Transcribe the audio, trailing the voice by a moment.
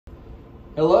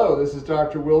Hello, this is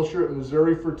Dr. Wilshire at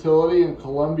Missouri Fertility in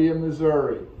Columbia,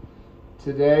 Missouri.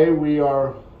 Today we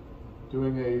are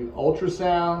doing an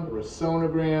ultrasound or a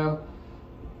sonogram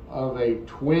of a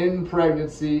twin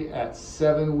pregnancy at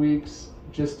 7 weeks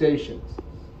gestation.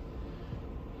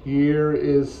 Here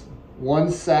is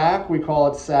one sac, we call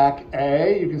it sac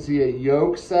A. You can see a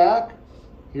yolk sac.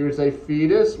 Here's a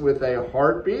fetus with a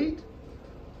heartbeat,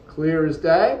 clear as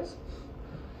day.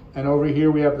 And over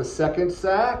here we have the second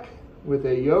sac with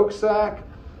a yolk sac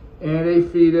and a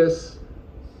fetus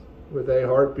with a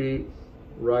heartbeat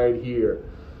right here.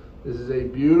 This is a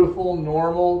beautiful,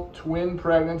 normal twin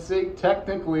pregnancy.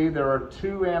 Technically, there are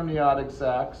two amniotic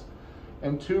sacs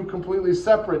and two completely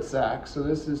separate sacs. So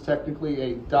this is technically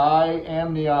a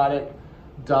diamniotic,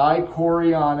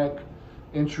 dichorionic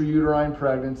intrauterine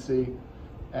pregnancy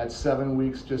at 7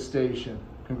 weeks gestation.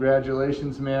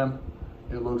 Congratulations, ma'am.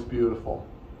 It looks beautiful.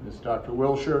 This is Dr.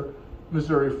 Wilshire,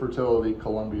 Missouri Fertility,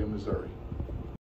 Columbia, Missouri.